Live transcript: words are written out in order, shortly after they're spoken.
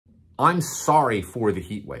I'm sorry for the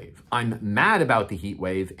heat wave. I'm mad about the heat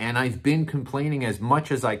wave, and I've been complaining as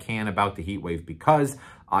much as I can about the heat wave because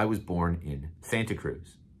I was born in Santa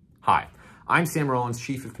Cruz. Hi, I'm Sam Rollins,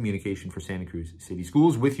 Chief of Communication for Santa Cruz City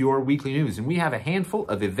Schools with your weekly news, and we have a handful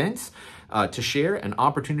of events to share and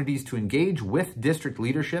opportunities to engage with district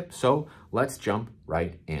leadership, so let's jump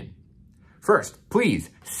right in. First, please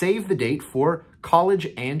save the date for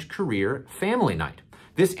College and Career Family Night.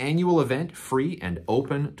 This annual event, free and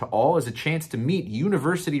open to all, is a chance to meet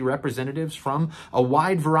university representatives from a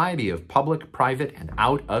wide variety of public, private, and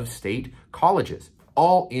out-of-state colleges,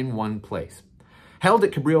 all in one place. Held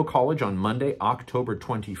at Cabrillo College on Monday, October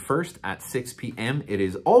 21st at 6 p.m., it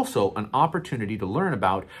is also an opportunity to learn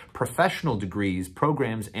about professional degrees,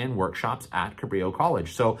 programs, and workshops at Cabrillo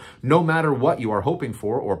College. So no matter what you are hoping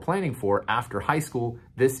for or planning for after high school,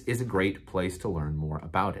 this is a great place to learn more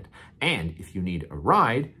about it. And if you need a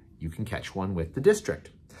ride, you can catch one with the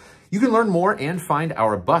district. You can learn more and find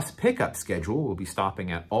our bus pickup schedule. We'll be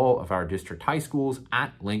stopping at all of our district high schools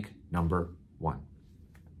at link number 1.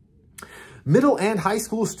 Middle and high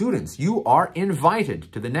school students, you are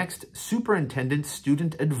invited to the next Superintendent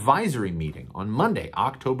Student Advisory Meeting on Monday,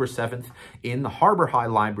 October 7th in the Harbor High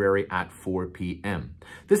Library at 4 p.m.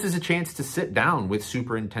 This is a chance to sit down with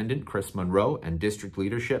Superintendent Chris Monroe and district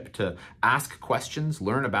leadership to ask questions,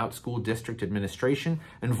 learn about school district administration,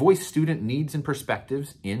 and voice student needs and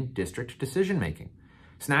perspectives in district decision-making.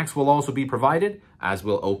 Snacks will also be provided, as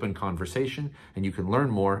will open conversation, and you can learn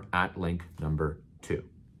more at link number 2.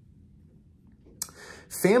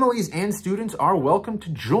 Families and students are welcome to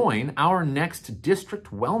join our next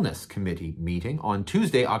District Wellness Committee meeting on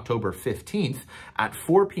Tuesday, October 15th at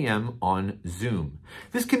 4 p.m. on Zoom.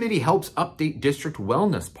 This committee helps update district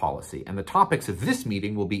wellness policy, and the topics of this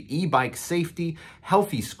meeting will be e-bike safety,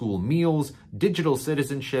 healthy school meals, digital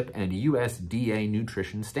citizenship, and USDA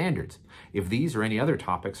nutrition standards. If these or any other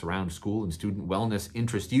topics around school and student wellness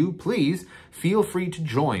interest you, please feel free to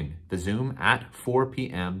join the Zoom at 4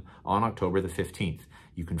 p.m. on October the 15th.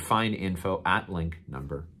 You can find info at link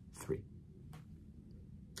number 3.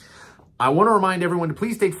 I want to remind everyone to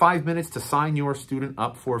please take 5 minutes to sign your student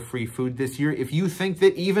up for free food this year if you think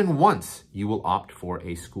that even once you will opt for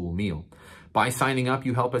a school meal. By signing up,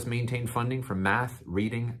 you help us maintain funding for math,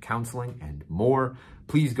 reading, counseling, and more.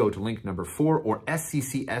 Please go to link number 4 or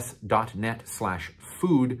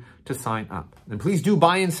sccs.net/food to sign up. And please do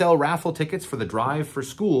buy and sell raffle tickets for the Drive for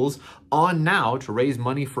Schools on now to raise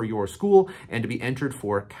money for your school and to be entered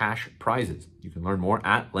for cash prizes. You can learn more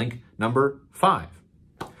at link number 5.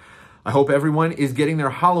 I hope everyone is getting their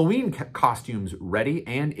Halloween costumes ready,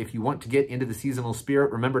 and if you want to get into the seasonal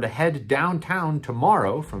spirit, remember to head downtown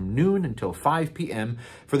tomorrow from noon until 5 p.m.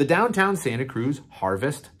 for the Downtown Santa Cruz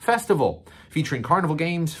Harvest Festival, featuring carnival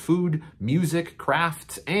games, food, music,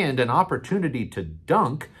 crafts, and an opportunity to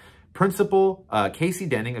dunk Principal Casey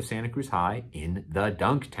Denning of Santa Cruz High in the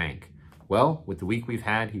dunk tank. Well, with the week we've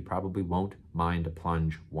had, he probably won't mind a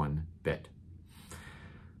plunge one bit.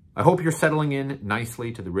 I hope you're settling in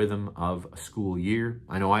nicely to the rhythm of a school year.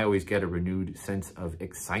 I know I always get a renewed sense of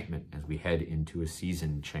excitement as we head into a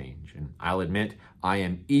season change. And I'll admit, I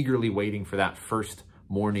am eagerly waiting for that first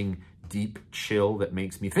morning deep chill that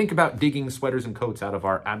makes me think about digging sweaters and coats out of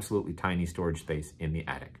our absolutely tiny storage space in the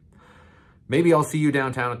attic. Maybe I'll see you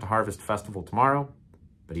downtown at the Harvest Festival tomorrow,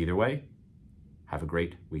 but either way, have a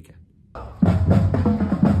great weekend.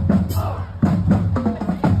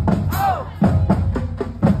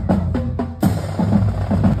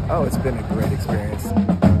 Oh, it's been a great experience.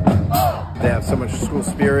 They have so much school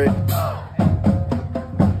spirit.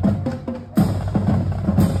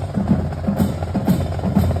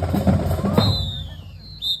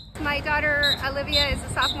 My daughter, Olivia, is a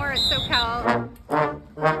sophomore at SoCal.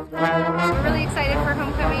 We're really excited for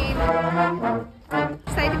homecoming.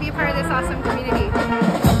 Excited to be a part of this awesome community.